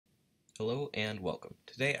Hello and welcome.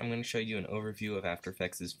 Today I'm going to show you an overview of After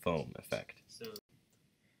Effects' foam effect.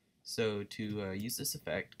 So to use this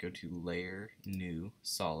effect, go to Layer, New,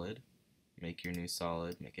 Solid, make your new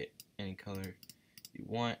solid, make it any color you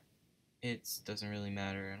want. It doesn't really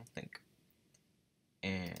matter, I don't think.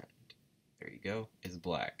 And there you go, it's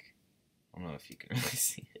black. I don't know if you can really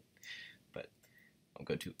see it, but I'll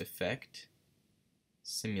go to Effect,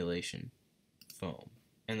 Simulation, Foam.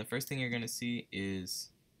 And the first thing you're going to see is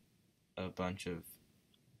a bunch of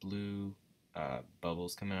blue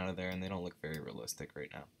bubbles coming out of there, and they don't look very realistic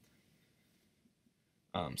right now.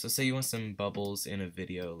 So say you want some bubbles in a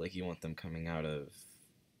video, like you want them coming out of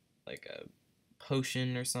like a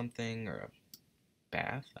potion or something, or a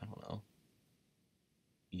bath, I don't know.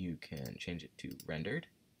 You can change it to rendered,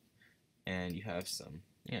 and you have some,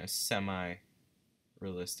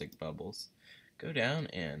 semi-realistic bubbles. Go down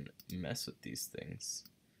and mess with these things.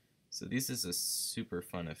 So this is a super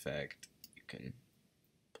fun effect you can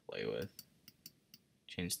play with.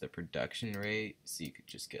 Change the production rate so you could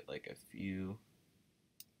just get like a few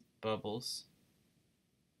bubbles.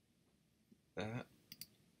 That.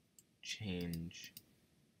 Change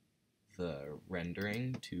the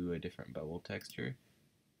rendering to a different bubble texture.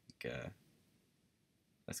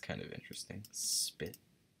 That's kind of interesting. Spit.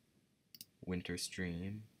 Winter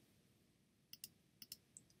stream.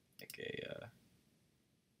 Like a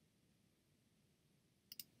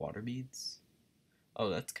water beads. Oh,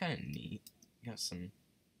 that's kind of neat. You got some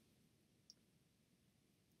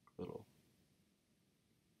little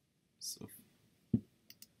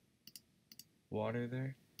water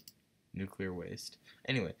there. Nuclear waste.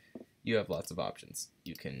 Anyway, you have lots of options.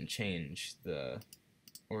 You can change the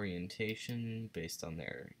orientation based on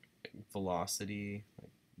their velocity,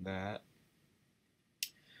 like that.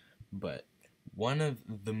 But one of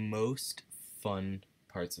the most fun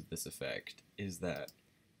parts of this effect is that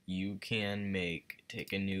you can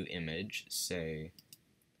take a new image, say,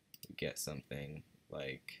 get something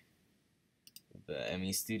like the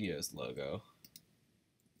ME Studios logo,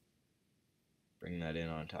 bring that in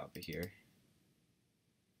on top of here.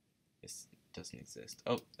 This doesn't exist.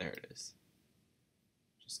 Oh, there it is.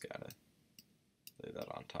 Just gotta lay that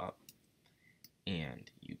on top. And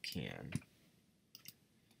you can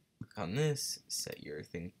click on this, set your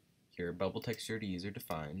bubble texture to user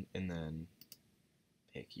defined, and then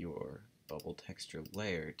pick your bubble texture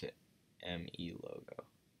layer to ME logo.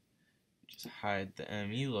 Just hide the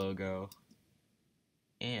ME logo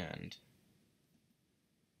and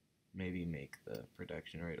maybe make the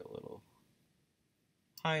production rate a little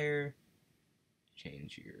higher.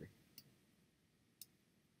 Change your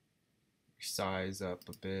size up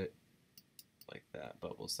a bit, like that,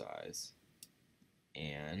 bubble size.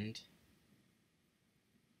 And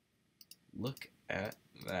look at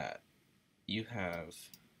that. You have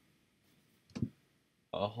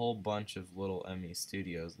a whole bunch of little ME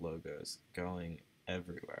Studios logos going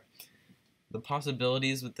everywhere. The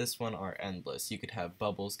possibilities with this one are endless. You could have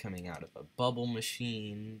bubbles coming out of a bubble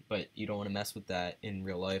machine, but you don't want to mess with that in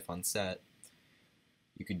real life on set.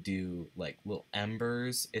 You could do like little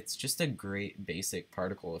embers. It's just a great basic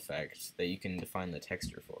particle effect that you can define the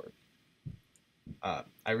texture for.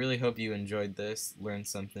 I really hope you enjoyed this, learned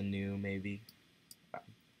something new maybe.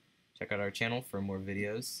 Check out our channel for more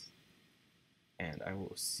videos, and I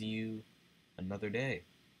will see you another day,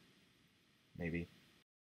 maybe.